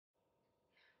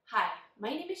My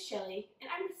name is Shelly,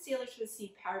 and I'm with Sailors for the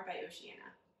Sea powered by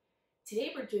Oceana.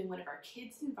 Today we're doing one of our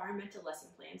kids' environmental lesson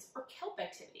plans, or KELP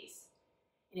activities,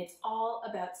 and it's all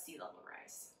about sea level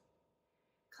rise.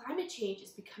 Climate change is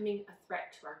becoming a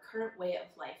threat to our current way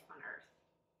of life on Earth.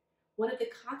 One of the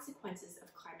consequences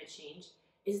of climate change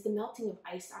is the melting of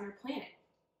ice on our planet.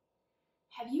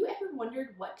 Have you ever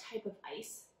wondered what type of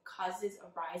ice causes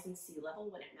a rise in sea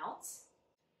level when it melts?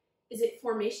 Is it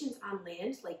formations on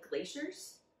land like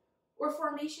glaciers, or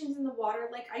formations in the water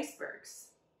like icebergs?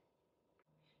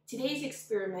 Today's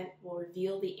experiment will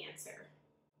reveal the answer.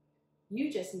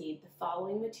 You just need the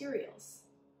following materials.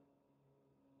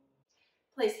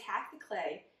 Place half the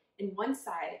clay in one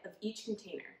side of each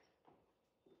container.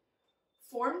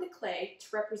 Form the clay to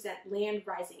represent land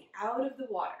rising out of the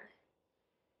water.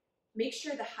 Make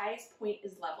sure the highest point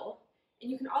is level, and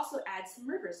you can also add some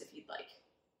rivers if you'd like.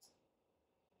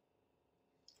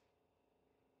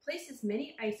 Place as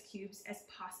many ice cubes as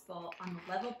possible on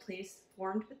the level place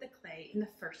formed with the clay in the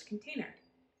first container.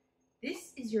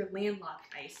 This is your landlocked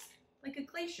ice, like a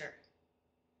glacier.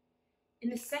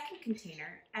 In the second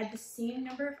container, add the same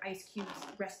number of ice cubes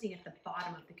resting at the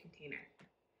bottom of the container.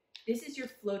 This is your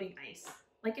floating ice,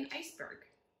 like an iceberg.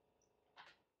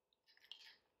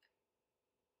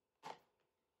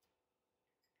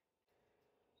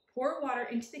 Pour water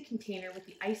into the container with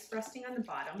the ice resting on the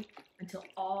bottom until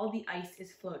all the ice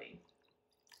is floating.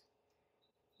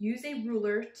 Use a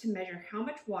ruler to measure how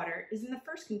much water is in the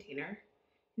first container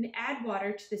and add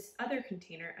water to this other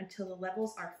container until the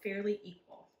levels are fairly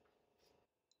equal.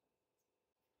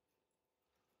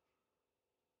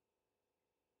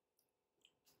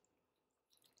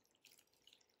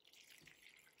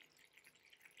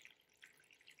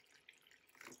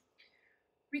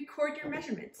 Record your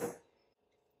measurements.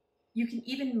 You can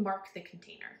even mark the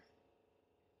container.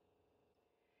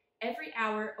 Every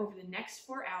hour over the next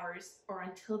 4 hours, or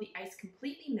until the ice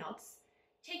completely melts,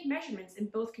 take measurements in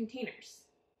both containers.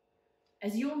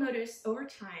 As you will notice over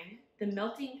time, the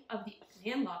melting of the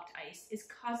landlocked ice is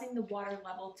causing the water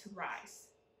level to rise,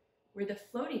 where the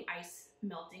floating ice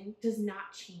melting does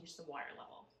not change the water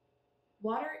level.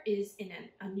 Water is an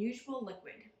unusual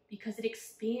liquid because it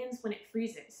expands when it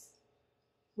freezes.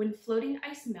 When floating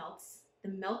ice melts, the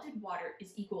melted water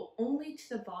is equal only to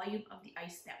the volume of the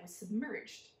ice that was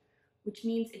submerged, which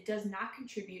means it does not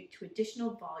contribute to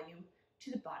additional volume to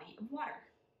the body of water.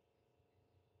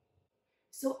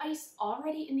 So ice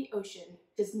already in the ocean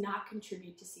does not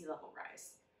contribute to sea level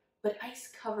rise, but ice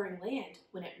covering land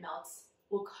when it melts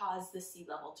will cause the sea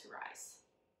level to rise.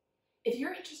 If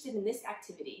you're interested in this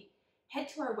activity, head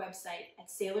to our website at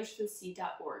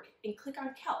sailorsforthesea.org and click on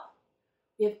KELP.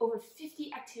 We have over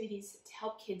 50 activities to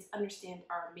help kids understand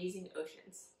our amazing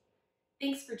oceans.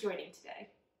 Thanks for joining today.